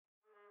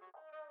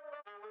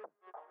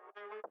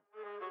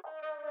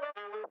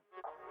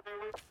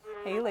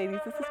Hey ladies,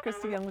 this is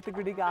Christy Young with the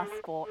Gritty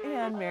Gospel,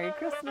 and Merry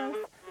Christmas.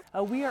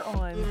 We are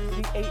on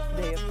the 8th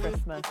day of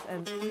Christmas,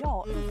 and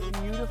y'all, it's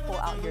beautiful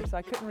out here, so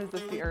I couldn't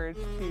resist the urge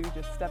to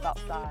just step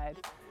outside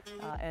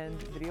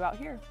and video out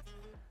here.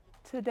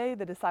 Today,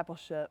 the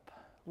discipleship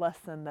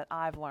lesson that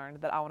I've learned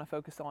that I want to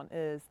focus on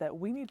is that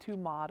we need to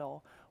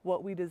model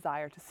what we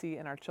desire to see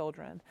in our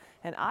children.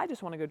 And I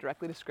just want to go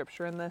directly to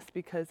scripture in this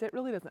because it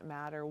really doesn't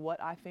matter what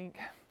I think.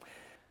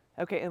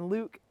 Okay, in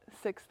Luke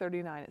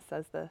 6:39 it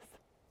says this.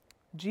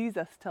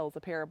 Jesus tells a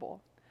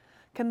parable.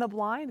 Can the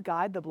blind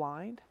guide the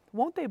blind?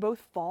 Won't they both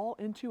fall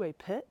into a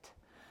pit?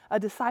 A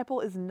disciple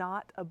is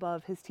not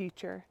above his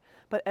teacher,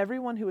 but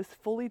everyone who is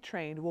fully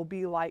trained will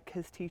be like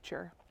his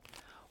teacher.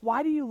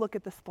 Why do you look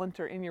at the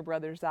splinter in your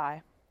brother's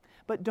eye,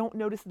 but don't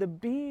notice the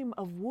beam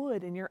of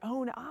wood in your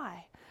own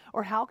eye?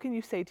 Or how can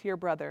you say to your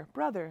brother,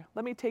 Brother,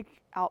 let me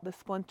take out the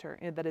splinter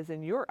that is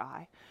in your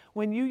eye,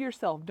 when you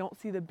yourself don't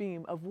see the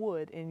beam of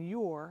wood in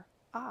your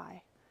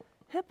eye?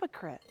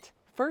 Hypocrite!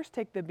 First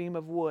take the beam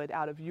of wood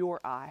out of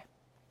your eye,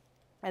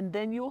 and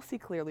then you will see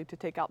clearly to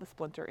take out the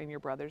splinter in your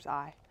brother's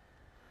eye.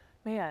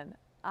 Man,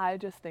 I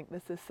just think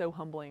this is so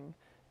humbling,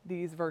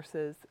 these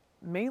verses,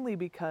 mainly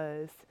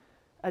because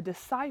a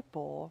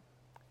disciple,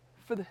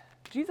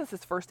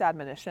 Jesus' first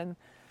admonition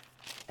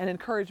and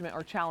encouragement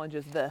or challenge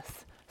is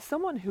this.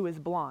 Someone who is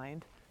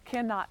blind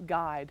cannot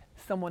guide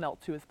someone else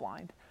who is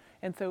blind.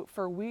 And so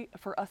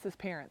for us as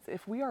parents,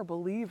 if we are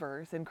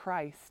believers in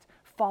Christ,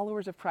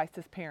 followers of Christ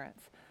as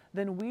parents,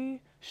 then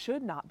we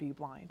should not be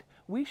blind.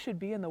 We should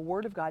be in the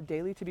Word of God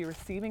daily to be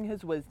receiving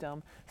His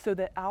wisdom so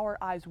that our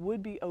eyes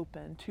would be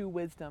open to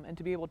wisdom and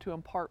to be able to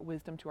impart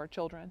wisdom to our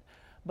children.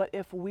 But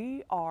if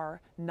we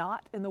are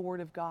not in the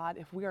Word of God,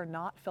 if we are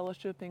not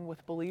fellowshipping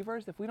with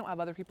believers, if we don't have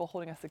other people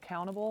holding us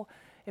accountable,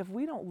 if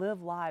we don't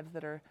live lives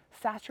that are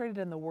saturated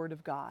in the Word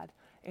of God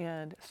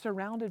and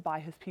surrounded by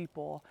His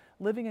people,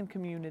 living in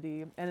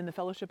community and in the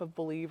fellowship of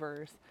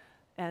believers,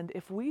 and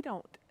if we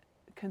don't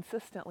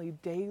consistently,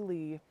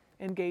 daily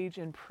engage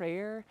in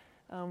prayer,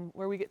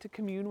 where we get to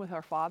commune with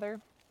our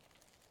Father,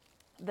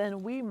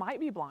 then we might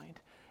be blind.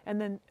 And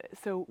then,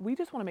 so we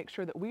just want to make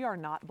sure that we are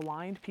not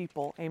blind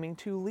people aiming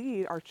to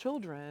lead our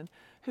children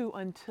who,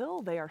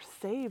 until they are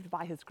saved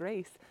by His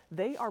grace,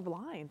 they are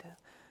blind.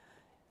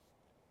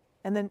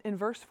 And then in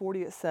verse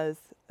 40 it says,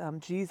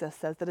 Jesus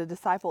says that a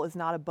disciple is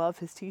not above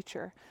his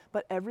teacher,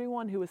 but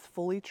everyone who is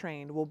fully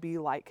trained will be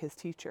like his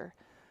teacher.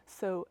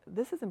 So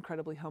this is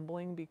incredibly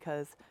humbling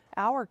because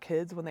our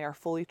kids, when they are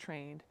fully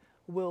trained,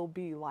 will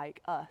be like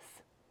us.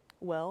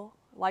 Well,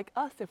 like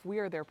us if we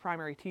are their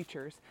primary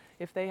teachers.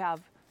 If they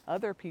have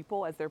other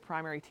people as their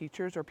primary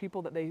teachers or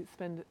people that they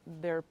spend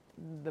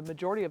the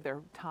majority of their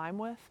time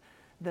with,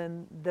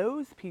 then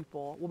those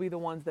people will be the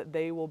ones that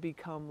they will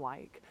become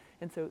like.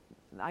 And so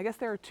I guess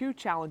there are two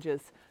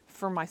challenges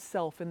for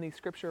myself in these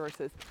scripture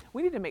verses.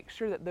 We need to make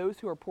sure that those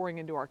who are pouring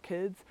into our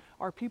kids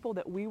are people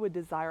that we would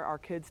desire our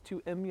kids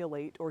to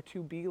emulate or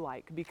to be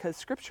like, because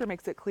scripture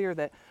makes it clear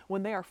that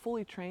when they are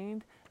fully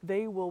trained,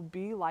 they will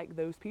be like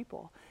those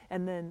people.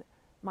 And then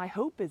my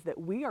hope is that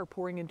we are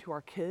pouring into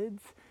our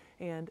kids,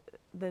 and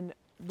then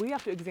we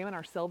have to examine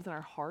ourselves and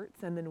our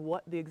hearts, and then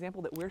what the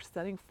example that we're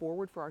setting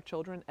forward for our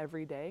children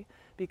every day,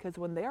 because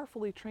when they are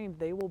fully trained,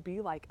 they will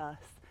be like us.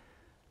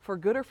 For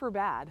good or for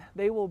bad,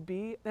 they will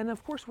be, and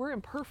of course we're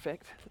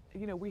imperfect.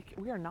 You know, we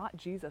are not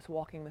Jesus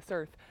walking this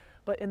earth,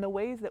 but in the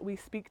ways that we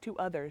speak to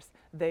others,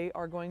 they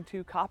are going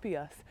to copy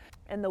us.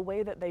 And the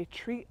way that they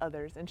treat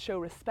others and show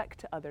respect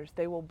to others,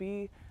 they will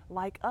be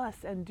like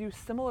us and do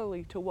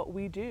similarly to what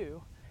we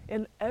do.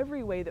 In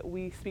every way that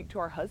we speak to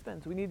our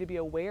husbands, we need to be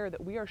aware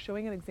that we are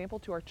showing an example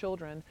to our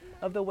children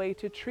of the way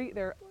to treat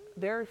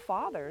their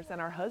fathers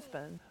and our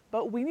husband.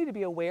 But we need to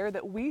be aware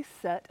that we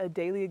set a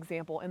daily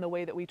example in the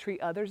way that we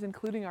treat others,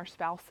 including our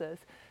spouses,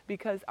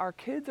 because our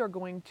kids are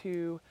going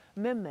to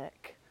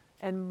mimic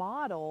and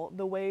model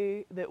the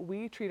way that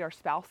we treat our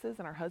spouses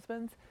and our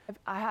husbands.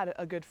 I had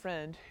a good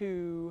friend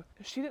who,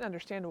 she didn't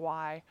understand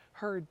why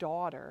her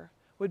daughter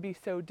would be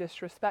so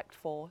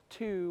disrespectful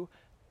to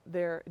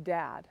their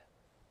dad,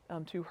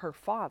 to her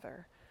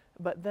father.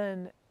 But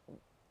then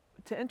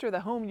to enter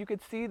the home, you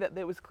could see that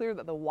it was clear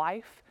that the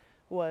wife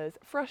was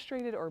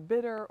frustrated or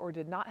bitter or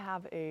did not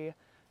have a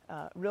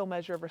real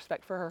measure of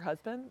respect for her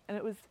husband. And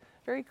it was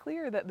very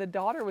clear that the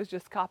daughter was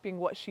just copying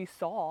what she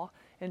saw.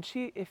 And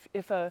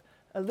if a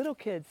little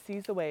kid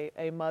sees the way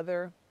a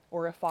mother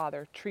or a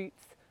father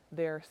treats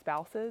their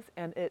spouses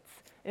and it's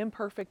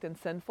imperfect and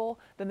sinful,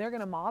 then they're going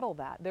to model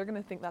that. They're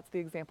going to think that's the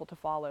example to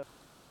follow.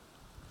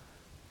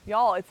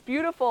 Y'all, it's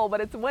beautiful,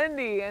 but it's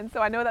windy, and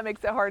so I know that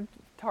makes it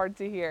hard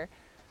to hear.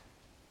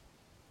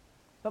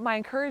 But my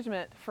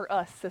encouragement for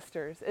us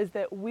sisters is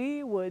that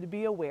we would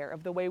be aware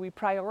of the way we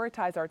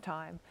prioritize our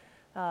time,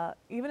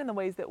 even in the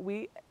ways that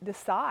we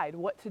decide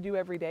what to do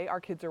every day.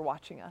 Our kids are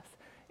watching us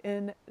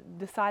in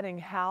deciding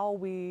how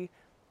we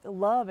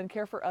love and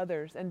care for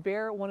others and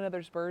bear one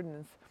another's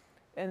burdens,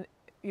 and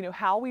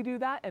how we do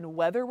that and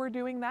whether we're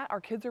doing that.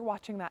 Our kids are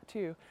watching that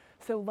too.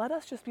 So let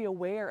us just be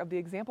aware of the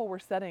example we're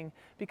setting,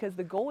 because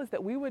the goal is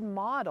that we would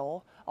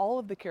model all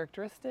of the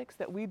characteristics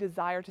that we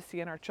desire to see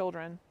in our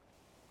children.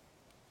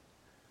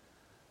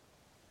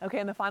 Okay,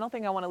 and the final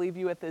thing I want to leave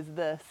you with is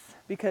this,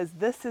 because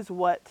this is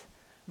what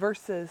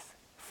verses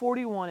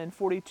 41 and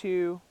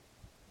 42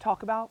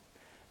 talk about.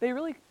 They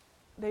really,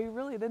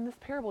 in this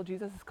parable,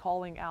 Jesus is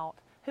calling out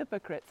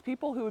hypocrites,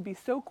 people who would be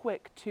so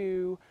quick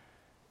to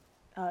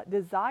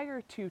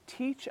desire to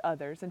teach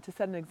others and to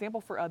set an example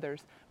for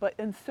others, but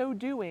in so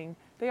doing,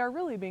 they are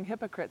really being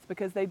hypocrites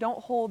because they don't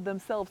hold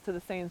themselves to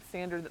the same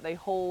standard that they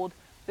hold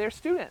their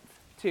students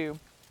to.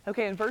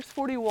 Okay, in verse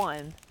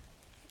 41,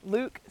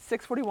 Luke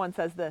 6:41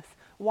 says this,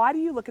 "Why do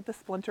you look at the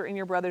splinter in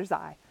your brother's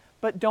eye,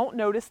 but don't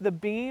notice the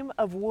beam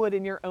of wood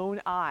in your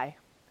own eye?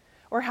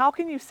 Or how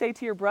can you say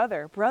to your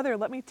brother, 'Brother,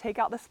 let me take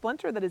out the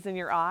splinter that is in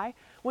your eye,'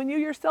 when you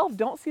yourself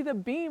don't see the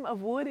beam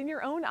of wood in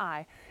your own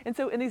eye?" And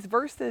so in these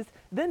verses,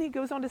 then he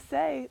goes on to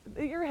say,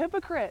 you're a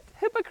hypocrite.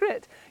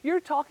 Hypocrite.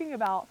 You're talking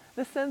about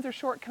the sins or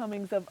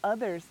shortcomings of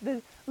others,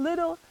 the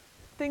little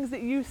things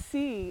that you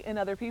see in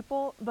other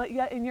people, but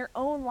yet in your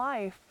own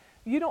life,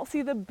 you don't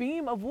see the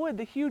beam of wood,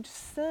 the huge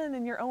sin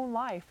in your own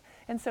life.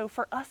 And so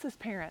for us as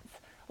parents,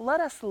 let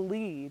us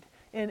lead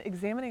in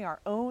examining our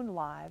own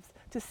lives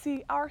to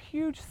see our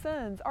huge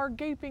sins, our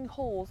gaping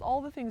holes, all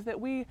the things that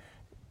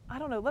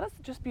let us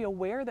just be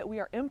aware that we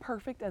are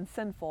imperfect and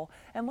sinful,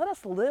 and let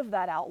us live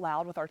that out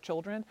loud with our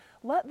children.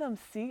 Let them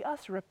see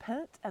us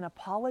repent and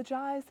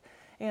apologize,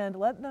 and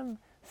let them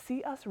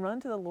see us run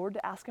to the Lord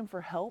to ask Him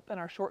for help in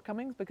our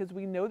shortcomings, because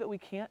we know that we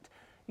can't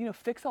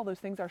fix all those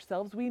things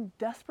ourselves. We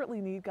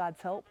desperately need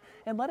God's help.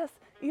 And let us,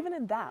 even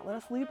in that, let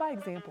us lead by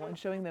example in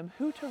showing them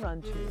who to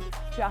run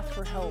to ask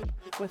for help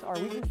with our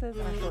weaknesses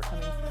and our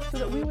shortcomings, so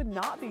that we would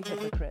not be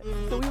hypocrites,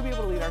 so we would be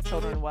able to lead our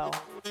children well.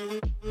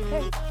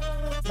 Okay,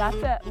 that's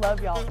it.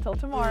 Love y'all. Till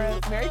tomorrow.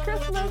 Merry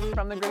Christmas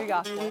from the Gritty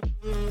Gospel.